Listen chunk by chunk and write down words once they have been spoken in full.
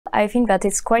I think that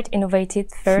it's quite innovative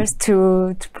first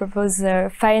to propose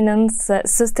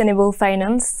sustainable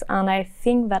finance, and I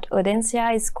think that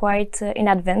Audencia is quite in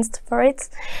advanced for it.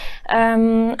 I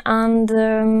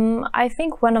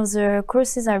think one of the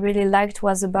courses I really liked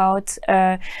was about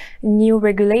new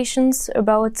regulations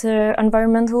about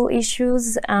environmental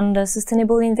issues and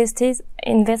sustainable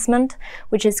investment,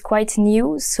 which is quite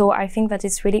new. So I think that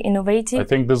it's really innovative. I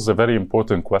think this is a very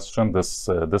important question. This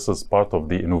is part of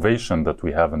the innovation that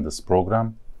we have in this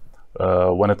program.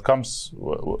 When it comes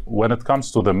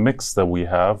to the mix that we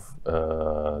have,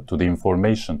 to the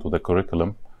information, to the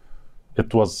curriculum,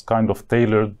 it was kind of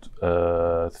tailored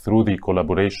through the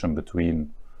collaboration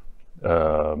between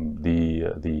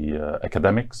the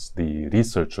academics, the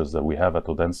researchers that we have at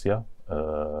Audencia,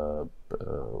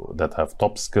 that have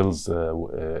top skills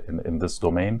in this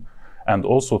domain, and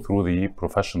also through the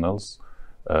professionals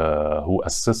who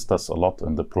assist us a lot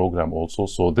in the program also.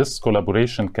 So this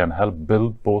collaboration can help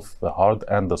build both the hard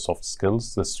and the soft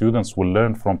skills. The students will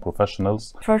learn from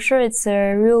professionals. For sure, it's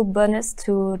a real bonus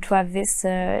to have this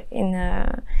in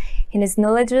his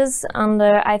knowledges, and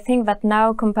I think that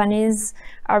now companies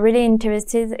are really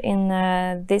interested in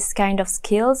this kind of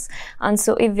skills, and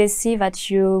so if they see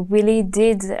that you really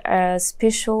did a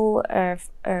special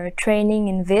training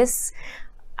in this,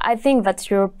 I think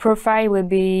that your profile will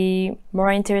be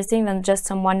more interesting than just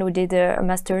someone who did a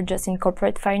master just in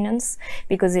corporate finance,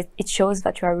 because it shows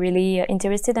that you are really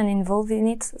interested and involved in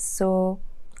it. So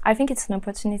I think it's an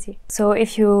opportunity. So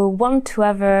if you want to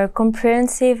have a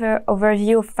comprehensive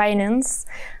overview of finance,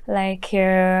 like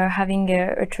having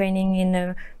a training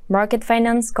in market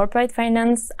finance, corporate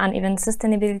finance, and even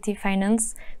sustainability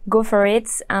finance, go for it.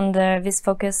 And this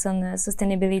focus on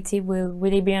sustainability will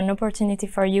really be an opportunity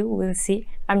for you. We'll see,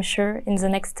 I'm sure, in the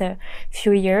next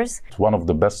few years. One of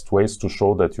the best ways to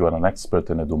show that you are an expert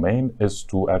in a domain is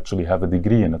to actually have a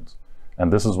degree in it.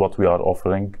 And this is what we are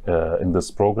offering in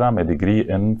this program, a degree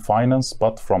in finance,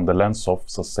 but from the lens of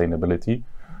sustainability,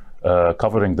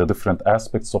 covering the different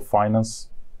aspects of finance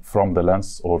from the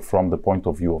lens or from the point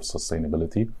of view of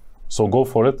sustainability. So go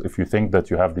for it if you think that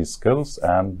you have these skills,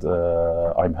 and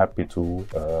I'm happy to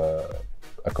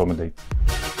accommodate.